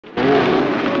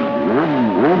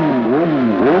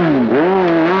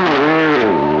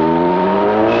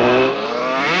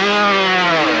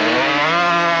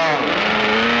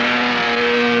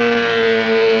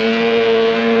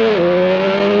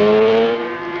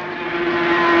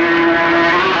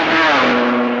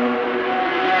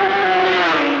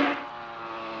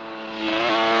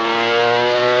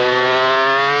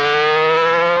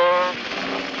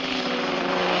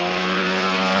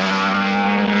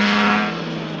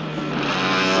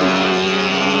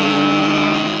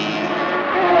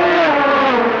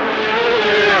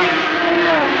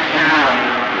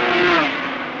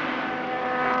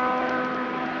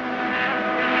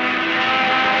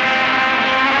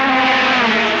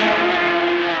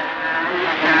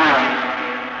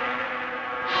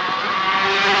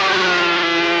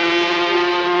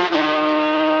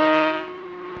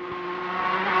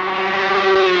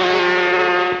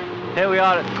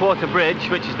Quarter Bridge,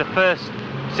 which is the first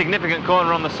significant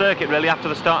corner on the circuit really after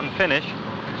the start and finish.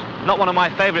 Not one of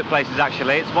my favourite places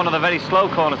actually. It's one of the very slow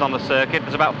corners on the circuit.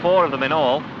 There's about 4 of them in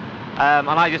all. And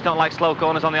I just don't like slow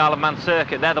corners on the Isle of Man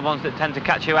circuit. They're the ones that tend to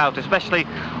catch you out, especially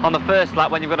on the first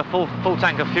lap when you've got a full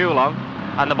tank of fuel on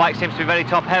and the bike seems to be very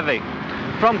top heavy.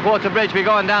 From Quarter Bridge we're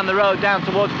going down the road down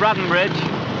towards Braddon Bridge.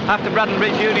 After Braddon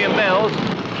Bridge, Union Mills,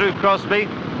 through Crosby,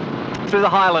 through the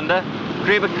Highlander,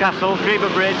 Greeba Castle,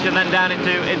 Greeba Bridge, and then down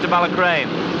into Ballacrane.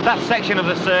 That section of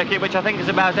the circuit, which I think is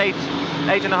about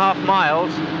 8.5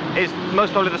 miles, is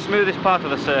most probably the smoothest part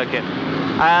of the circuit.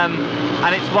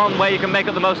 And it's one where you can make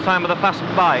up the most time with a fast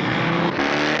bike.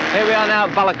 Here we are now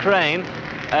at Ballacrane.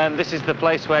 This is the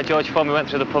place where George Formby went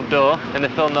through the pub door in the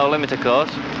film No Limit, of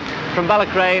course. From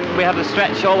Ballacrane we have the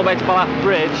stretch all the way to Ballaft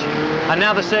Bridge, and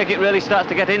now the circuit really starts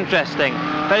to get interesting.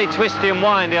 Very twisty and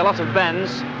windy, a lot of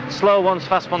bends, slow ones,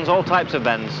 fast ones, all types of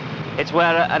bends. It's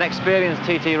where an experienced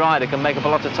TT rider can make up a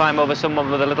lot of time over someone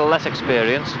with a little less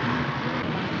experience.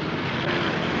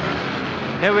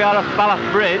 Here we are at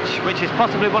Ballaft Bridge, which is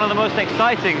possibly one of the most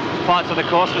exciting parts of the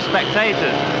course for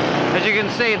spectators. As you can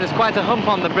see, there's quite a hump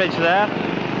on the bridge there,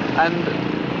 and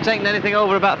taking anything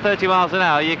over about 30 miles an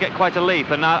hour, you get quite a leap.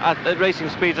 And at racing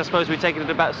speeds, I suppose we take it at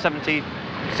about 60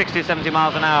 to 70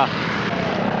 miles an hour.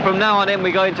 From now on in,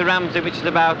 we go into Ramsey, which is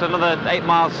about another 8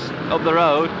 miles up the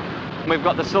road. We've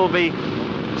got the Sulby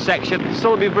section,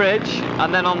 Sulby Bridge,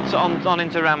 and then on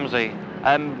into Ramsey.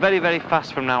 Very, very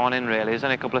fast from now on in, really. There's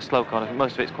only a couple of slow corners.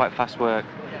 Most of it's quite fast work.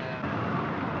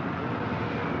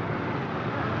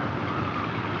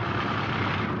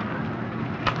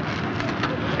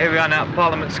 Here we are now at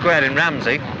Parliament Square in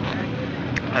Ramsey.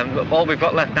 All we've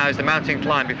got left now is the mountain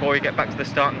climb before we get back to the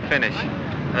start and finish.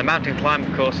 And the mountain climb,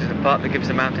 of course, is the part that gives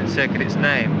the mountain circuit its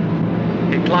name.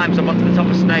 It climbs up onto the top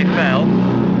of Snae Fell,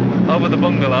 over the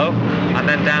bungalow, and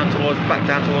then back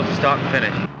down towards the start and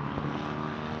finish.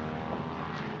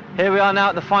 Here we are now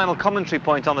at the final commentary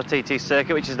point on the TT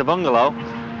circuit, which is the bungalow.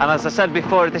 And as I said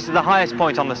before, this is the highest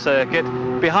point on the circuit.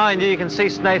 Behind you can see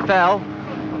Snae Fell,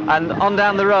 and on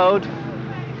down the road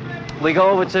we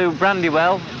go over to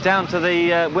Brandywell, down to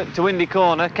to Windy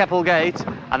Corner, Keppel Gate,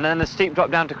 and then a steep drop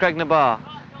down to Cregner Bar.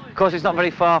 Of course, it's not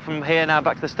very far from here now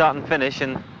back to the start and finish,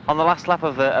 and on the last lap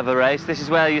of a race, this is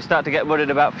where you start to get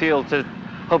worried about fuel,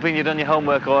 hoping you've done your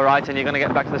homework all right and you're going to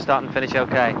get back to the start and finish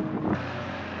okay.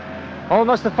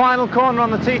 Almost the final corner on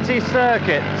the TT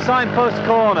circuit, Signpost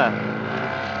Corner.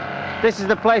 This is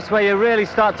the place where you really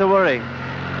start to worry.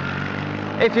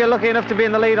 If you're lucky enough to be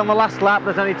in the lead on the last lap,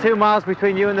 there's only 2 miles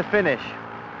between you and the finish.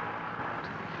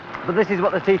 But this is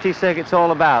what the TT circuit's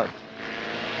all about.